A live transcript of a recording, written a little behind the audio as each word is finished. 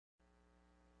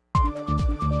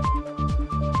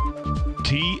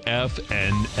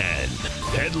TFNN.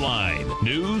 Headline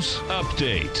News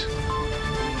Update.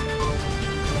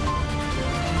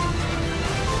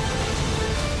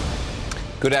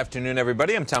 Good afternoon,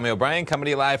 everybody. I'm Tommy O'Brien, coming to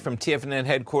you live from TFNN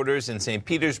headquarters in St.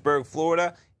 Petersburg,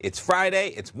 Florida. It's Friday.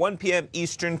 It's 1 p.m.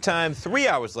 Eastern time. 3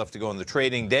 hours left to go on the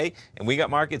trading day, and we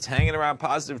got markets hanging around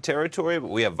positive territory,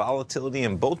 but we have volatility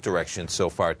in both directions so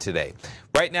far today.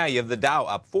 Right now, you have the Dow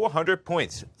up 400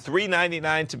 points,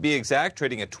 399 to be exact,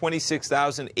 trading at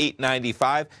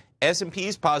 26,895.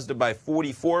 S&P's positive by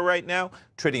 44 right now,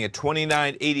 trading at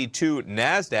 2982.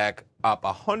 NASDAQ up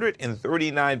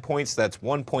 139 points. That's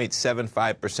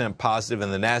 1.75% positive in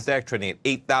the NASDAQ, trading at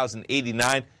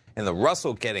 8,089. And the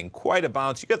Russell getting quite a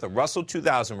bounce. You got the Russell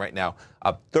 2000 right now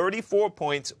up 34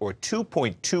 points or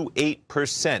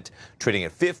 2.28%, trading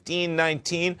at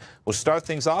 1519. We'll start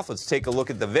things off. Let's take a look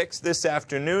at the VIX this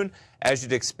afternoon. As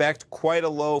you'd expect, quite a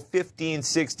low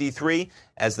 1563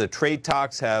 as the trade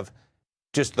talks have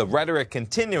just the rhetoric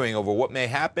continuing over what may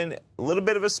happen. A little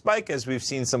bit of a spike as we've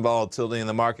seen some volatility in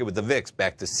the market with the VIX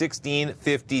back to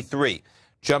 1653.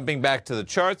 Jumping back to the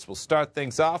charts, we'll start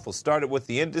things off. We'll start it with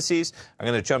the indices. I'm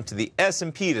going to jump to the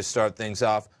S&P to start things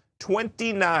off,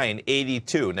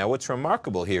 2982. Now, what's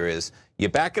remarkable here is you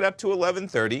back it up to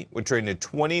 1130. We're trading at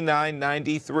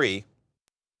 2993.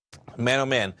 Man, oh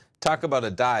man, talk about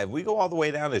a dive. We go all the way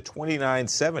down to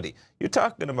 2970. You're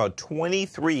talking about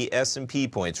 23 S&P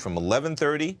points from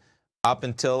 1130 up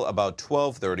until about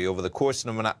 12:30 over the course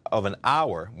of an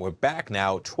hour. We're back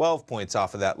now 12 points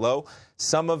off of that low.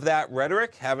 Some of that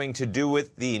rhetoric having to do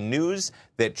with the news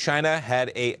that China had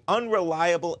an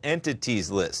unreliable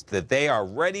entities list that they are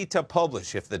ready to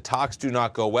publish if the talks do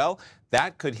not go well.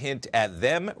 That could hint at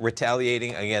them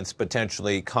retaliating against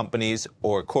potentially companies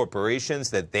or corporations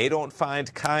that they don't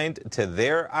find kind to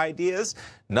their ideas.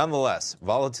 Nonetheless,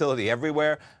 volatility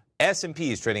everywhere.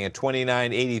 S&P is trading at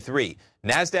 2983.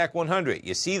 NASDAQ 100,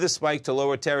 you see the spike to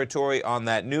lower territory on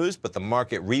that news, but the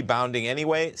market rebounding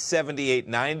anyway,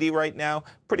 7890 right now,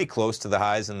 pretty close to the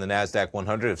highs in the NASDAQ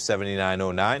 100 of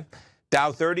 7909.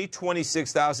 Dow 30,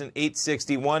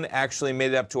 26,861, actually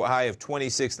made it up to a high of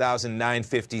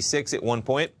 26,956 at one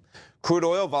point. Crude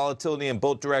oil volatility in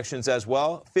both directions as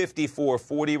well,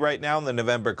 54.40 right now in the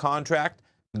November contract.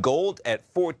 Gold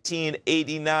at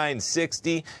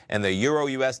 1489.60, and the euro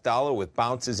US dollar with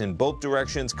bounces in both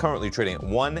directions, currently trading at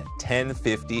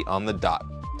 110.50 on the dot.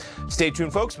 Stay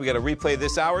tuned, folks. We got to replay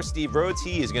this hour. Steve Rhodes,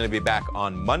 he is going to be back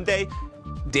on Monday.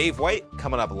 Dave White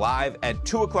coming up live at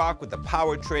 2 o'clock with the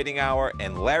Power Trading Hour,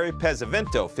 and Larry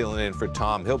Pesavento filling in for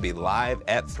Tom. He'll be live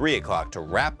at 3 o'clock to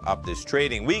wrap up this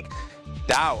trading week.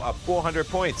 Dow up 400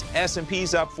 points,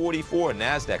 S&P's up 44,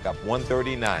 NASDAQ up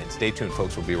 139. Stay tuned,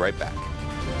 folks. We'll be right back.